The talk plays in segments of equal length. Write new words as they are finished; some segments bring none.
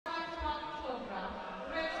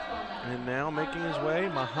And now making his way,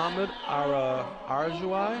 Mohammed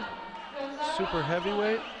Arjaoui, super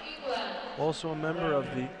heavyweight, also a member of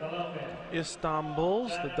the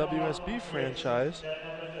Istanbuls, the WSB franchise.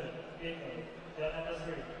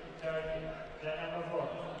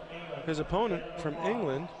 His opponent from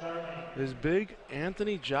England is big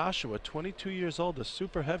Anthony Joshua, 22 years old, a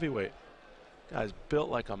super heavyweight. Guy's built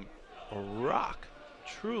like a rock,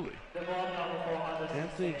 truly.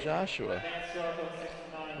 Anthony Joshua.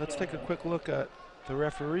 Let's take a quick look at the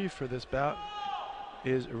referee for this bout.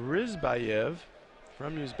 Is Rizbayev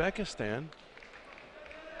from Uzbekistan.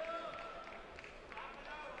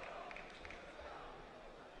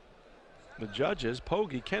 The judges,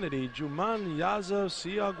 Pogi, Kennedy, Juman, Yazo,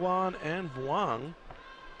 Siagwan, and Vuong.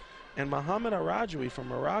 And Mohammed Arjaoui from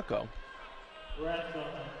Morocco.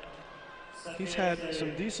 He's had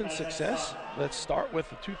some decent success. Let's start with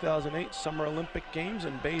the 2008 Summer Olympic Games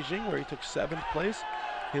in Beijing, where he took 7th place.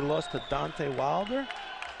 He lost to Dante Wilder,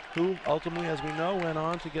 who ultimately, as we know, went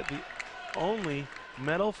on to get the only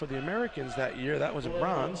medal for the Americans that year. That was a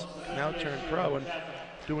bronze, now turned pro, and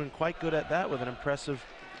doing quite good at that with an impressive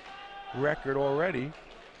record already.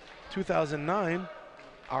 2009,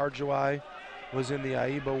 Arjaoui was in the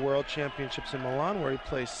AIBA World Championships in Milan, where he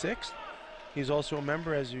placed 6th. He's also a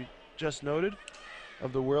member, as you just noted,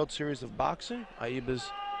 of the World Series of Boxing, AIBA's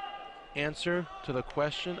answer to the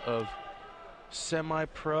question of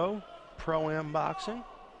semi-pro, pro-am boxing.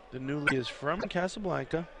 The new league is from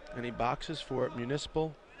Casablanca, and he boxes for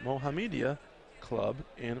Municipal Mohammedia Club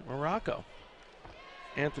in Morocco.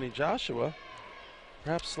 Anthony Joshua,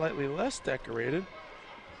 perhaps slightly less decorated,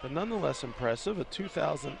 but nonetheless impressive, a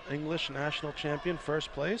 2000 English national champion, 1st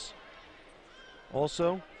place.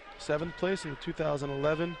 Also 7th place in the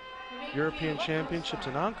 2011 European Championships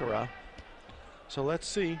in Ankara. So let's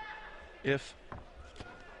see if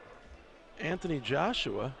Anthony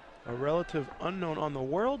Joshua, a relative unknown on the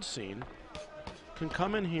world scene, can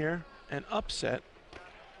come in here and upset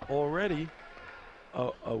already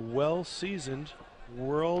a well-seasoned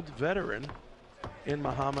world veteran in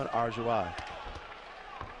Mohammed Arjaoui.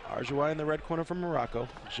 Arjaoui in the red corner from Morocco,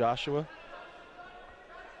 Joshua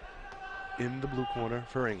in the blue corner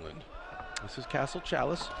for England. This is Castle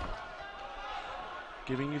Chalice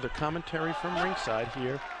giving you the commentary from ringside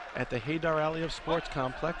here at the Haydar Aliyev Sports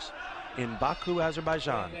Complex in Baku,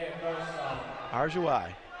 Azerbaijan.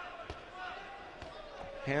 Arjaoui,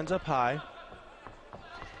 hands up high.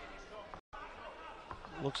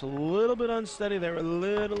 Looks a little bit unsteady there, a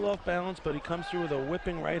little off balance, but he comes through with a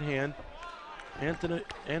whipping right hand.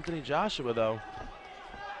 Anthony Joshua, though,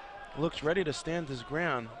 looks ready to stand his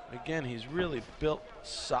ground. Again, he's really built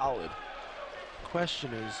solid.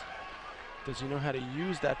 Question is, does he know how to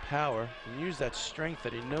use that power and use that strength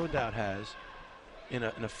that he no doubt has in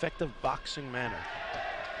an effective boxing manner?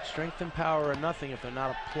 Strength and power are nothing if they're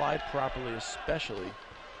not applied properly, especially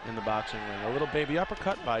in the boxing ring. A little baby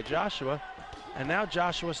uppercut by Joshua, and now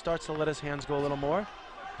Joshua starts to let his hands go a little more.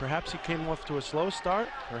 Perhaps he came off to a slow start.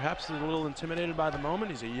 Perhaps he's a little intimidated by the moment.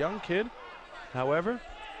 He's a young kid. However,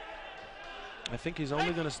 I think he's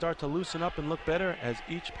only going to start to loosen up and look better as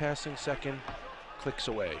each passing second clicks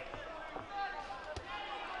away.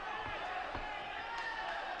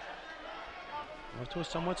 Off to a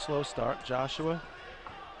somewhat slow start. Joshua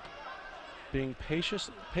being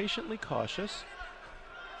patiently cautious.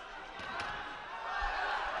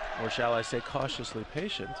 Or shall I say cautiously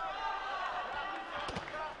patient.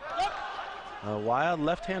 A wild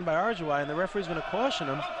left hand by Arjaoui, and the referee's going to caution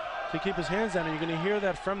him to keep his hands down. And you're going to hear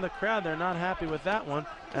that from the crowd. They're not happy with that one.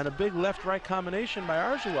 And a big left-right combination by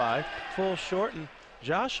Arjaoui, full short, and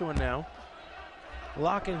Joshua now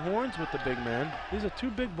locking horns with the big man. These are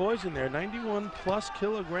two big boys in there, 91+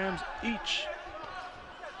 kilograms each.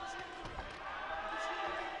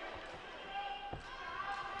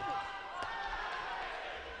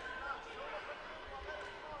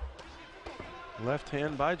 Left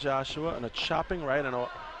hand by Joshua and a chopping right and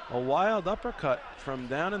a wild uppercut from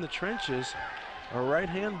down in the trenches. A right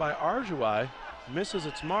hand by Arjaoui misses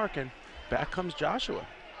its mark, and back comes Joshua.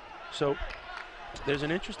 So there's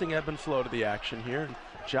an interesting ebb and flow to the action here.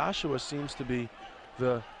 Joshua seems to be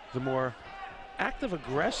the more active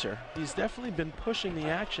aggressor. He's definitely been pushing the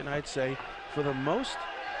action, I'd say, for the most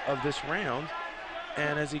of this round.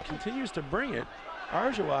 And as he continues to bring it,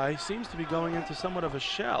 Arjaoui seems to be going into somewhat of a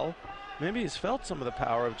shell. Maybe he's felt some of the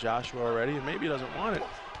power of Joshua already, and maybe he doesn't want it.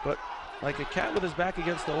 But like a cat with his back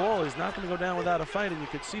against the wall, he's not going to go down without a fight. And you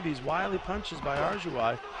could see these wily punches by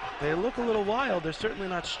Arjaoui. They look a little wild. They're certainly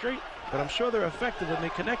not straight, but I'm sure they're effective when they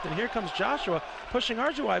connect. And here comes Joshua pushing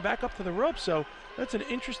Arjaoui back up to the rope. So that's an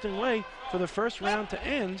interesting way for the first round to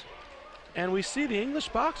end. And we see the English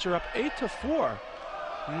boxer up 8-4.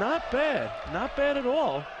 Not bad, not bad at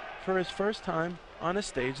all for his first time on a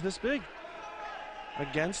stage this big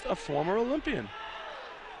against a former Olympian.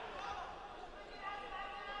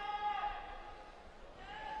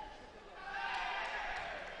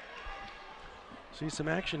 See some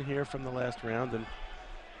action here from the last round, and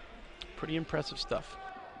pretty impressive stuff.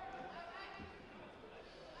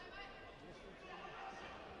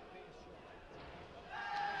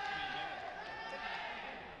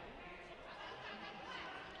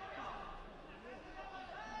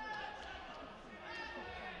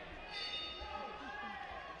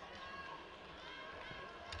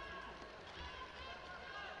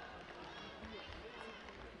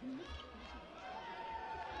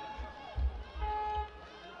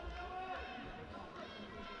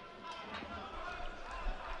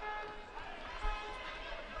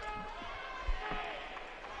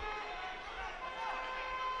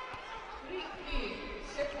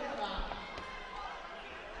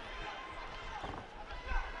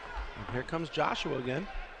 Here comes Joshua again.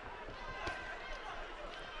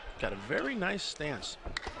 Got a very nice stance.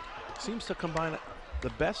 Seems to combine the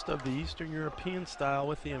best of the Eastern European style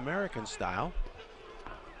with the American style.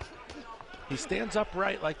 He stands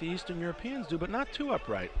upright like the Eastern Europeans do, but not too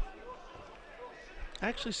upright.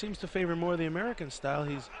 Actually seems to favor more the American style.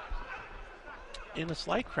 He's in a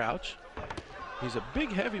slight crouch. He's a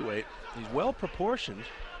big heavyweight. He's well proportioned.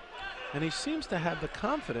 And he seems to have the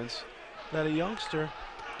confidence that a youngster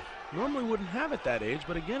normally wouldn't have at that age,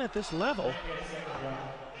 but again, at this level,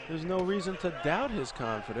 there's no reason to doubt his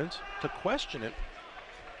confidence, to question it.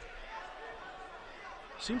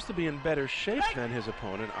 Seems to be in better shape than his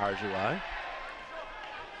opponent, Arjaoui.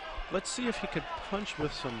 Let's see if he could punch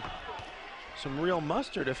with some real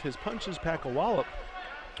mustard. If his punches pack a wallop,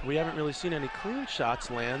 we haven't really seen any clean shots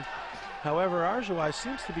land. However, Arjaoui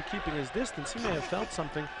seems to be keeping his distance. He may have felt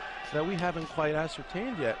something that we haven't quite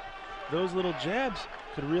ascertained yet. Those little jabs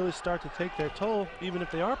could really start to take their toll, even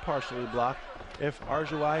if they are partially blocked, if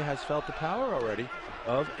Arjaoui has felt the power already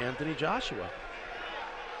of Anthony Joshua.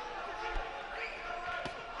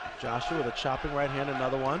 Joshua with a chopping right hand,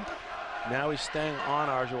 another one. Now he's staying on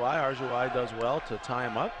Arjaoui. Arjaoui does well to tie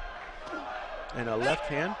him up. And a left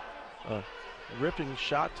hand, a ripping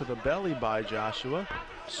shot to the belly by Joshua.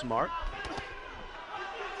 Smart.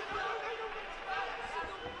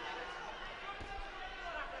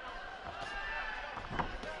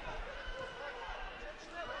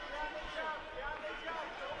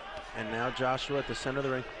 And now Joshua at the center of the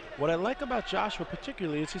ring. What I like about Joshua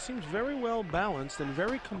particularly is he seems very well balanced and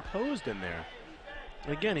very composed in there.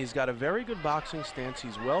 Again, he's got a very good boxing stance.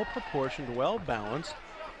 He's well proportioned, well balanced.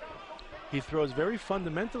 He throws very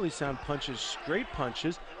fundamentally sound punches, straight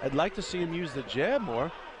punches. I'd like to see him use the jab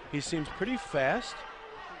more. He seems pretty fast,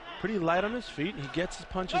 pretty light on his feet. He gets his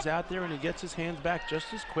punches out there and he gets his hands back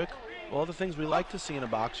just as quick. All the things we like to see in a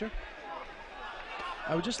boxer.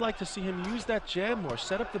 I would just like to see him use that jab more,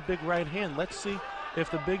 set up the big right hand. Let's see if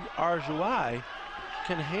the big Arjaoui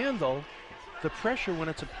can handle the pressure when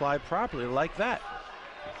it's applied properly, like that.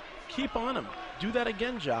 Keep on him. Do that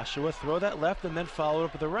again, Joshua. Throw that left and then follow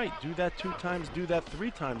up with the right. Do that 2 times, do that 3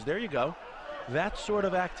 times. There you go. That sort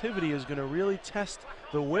of activity is going to really test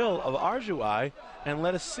the will of Arjaoui, and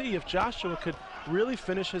let us see if Joshua could really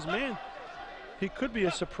finish his man. He could be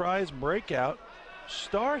a surprise breakout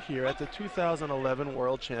star here at the 2011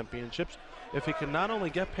 World Championships if he can not only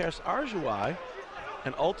get past Arjaoui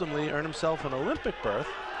and ultimately earn himself an Olympic berth,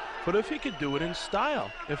 but if he could do it in style,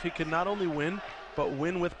 if he could not only win, but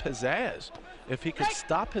win with pizzazz. If he could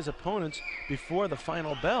stop his opponents before the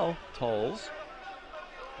final bell tolls,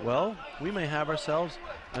 well, we may have ourselves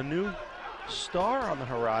a new star on the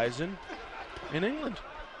horizon in England.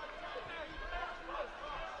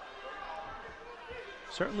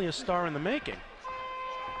 Certainly a star in the making.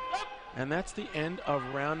 And that's the end of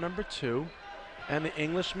round number 2. And the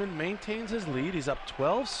Englishman maintains his lead. He's up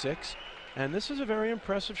 12-6. And this is a very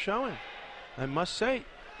impressive showing. I must say,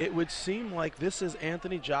 it would seem like this is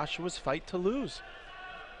Anthony Joshua's fight to lose.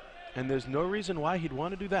 And there's no reason why he'd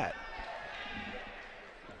want to do that.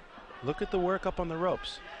 Look at the work up on the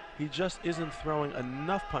ropes. He just isn't throwing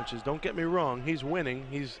enough punches. Don't get me wrong. He's winning.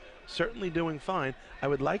 He's certainly doing fine. I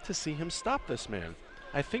would like to see him stop this man.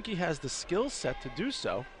 I think he has the skill set to do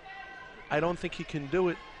so. I don't think he can do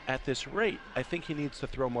it at this rate. I think he needs to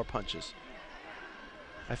throw more punches.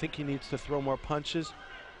 I think he needs to throw more punches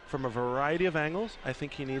from a variety of angles. I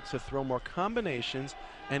think he needs to throw more combinations,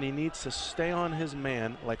 and he needs to stay on his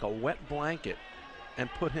man like a wet blanket and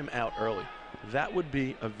put him out early. That would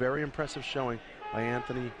be a very impressive showing by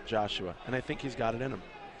Anthony Joshua, and I think he's got it in him.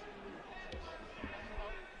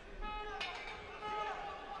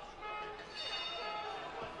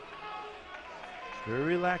 Very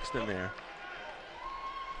relaxed in there.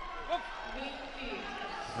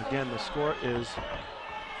 Again, the score is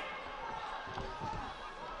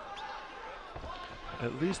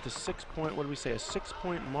at least a 6-point, what do we say, a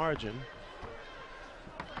 6-point margin.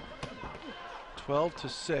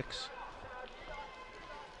 12-6.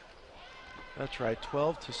 That's right,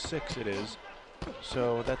 12-6 it is.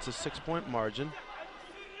 So that's a 6-point margin.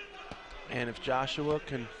 And if Joshua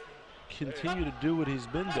can continue to do what he's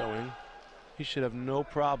been doing, he should have no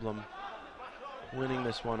problem winning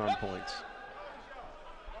this one on points.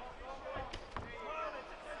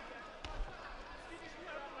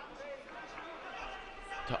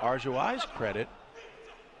 To Arjaoui's credit,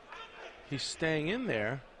 he's staying in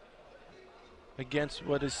there against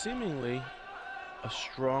what is seemingly a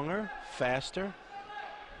stronger, faster,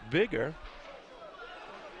 bigger,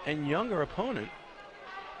 and younger opponent,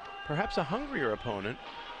 perhaps a hungrier opponent.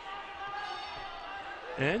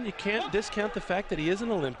 And you can't discount the fact that he is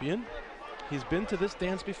an Olympian. He's been to this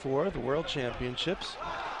dance before, the World Championships.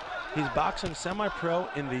 He's boxing semi-pro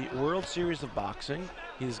in the World Series of Boxing.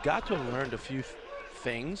 He's got to have learned a few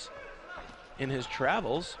things in his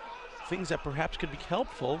travels, things that perhaps could be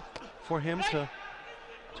helpful for him to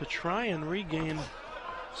try and regain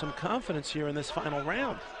some confidence here in this final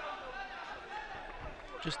round.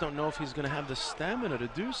 Just don't know if he's going to have the stamina to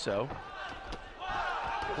do so.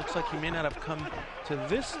 Looks like he may not have come to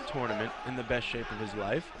this tournament in the best shape of his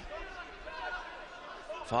life.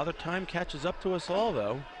 Father Time catches up to us all,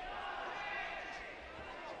 though.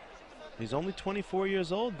 He's only 24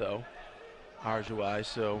 years old, though, Arjaoui,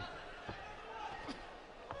 so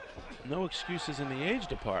no excuses in the age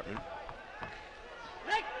department.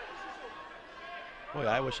 Boy,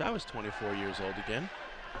 I wish I was 24 years old again.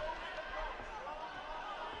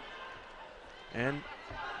 And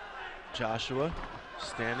Joshua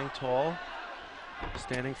standing tall,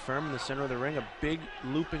 standing firm in the center of the ring. A big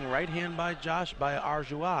looping right hand by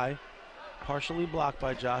Arjaoui, partially blocked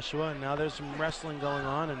by Joshua. And now there's some wrestling going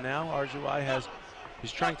on, and now Arjaoui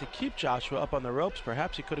he's trying to keep Joshua up on the ropes.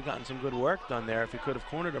 Perhaps he could have gotten some good work done there if he could have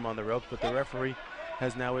cornered him on the ropes, but the referee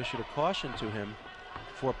has now issued a caution to him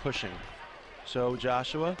for pushing. So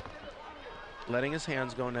Joshua letting his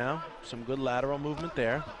hands go now. Some good lateral movement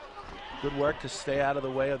there. Good work to stay out of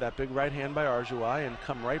the way of that big right hand by Arjaoui and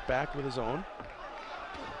come right back with his own.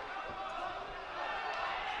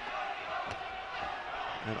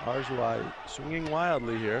 And Arjaoui swinging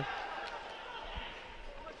wildly here.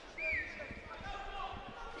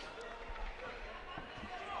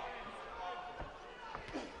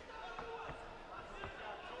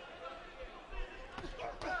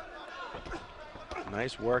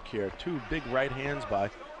 Nice work here. Two big right hands by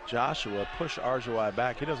Joshua. Push Arjaoui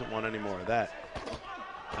back. He doesn't want any more of that,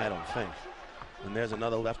 I don't think. And there's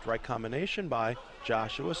another left-right combination by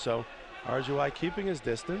Joshua. So Arjaoui keeping his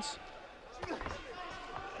distance.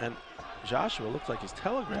 And Joshua looks like he's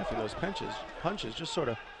telegraphing those punches, just sort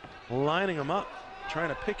of lining them up, trying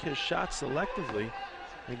to pick his shots selectively.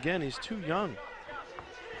 Again, he's too young.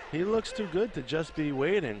 He looks too good to just be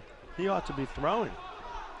waiting. He ought to be throwing.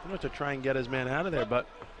 He ought to try and get his man out of there, but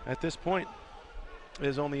at this point,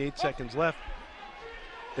 there's only 8 seconds left.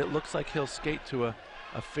 It looks like he'll skate to a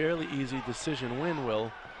fairly easy decision win,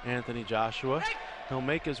 will Anthony Joshua. He'll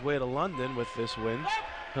make his way to London with this win.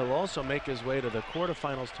 He'll also make his way to the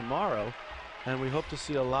quarterfinals tomorrow, and we hope to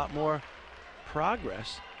see a lot more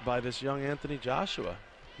progress by this young Anthony Joshua.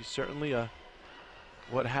 He's certainly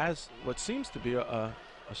what seems to be a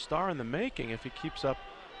star in the making if he keeps up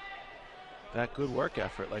that good work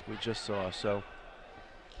effort like we just saw. So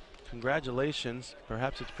congratulations.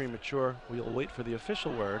 Perhaps it's premature. We'll wait for the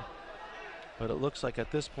official word, but it looks like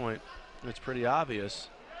at this point it's pretty obvious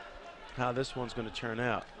how this one's going to turn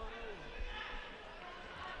out.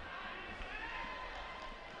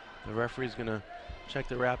 The referee's going to check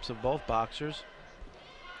the wraps of both boxers,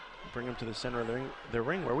 bring them to the center of the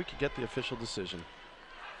ring where we could get the official decision.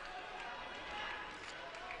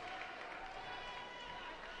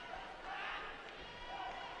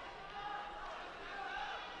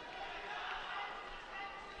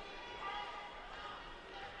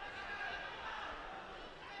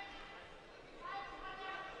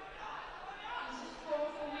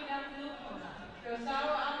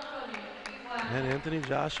 And Anthony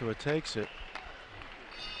Joshua takes it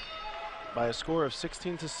by a score of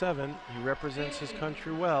 16-7. He represents his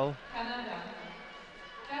country well.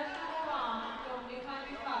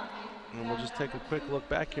 And we'll just take a quick look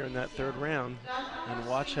back here in that third round and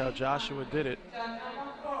watch how Joshua did it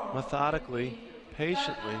methodically,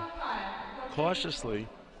 patiently, cautiously,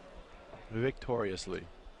 victoriously.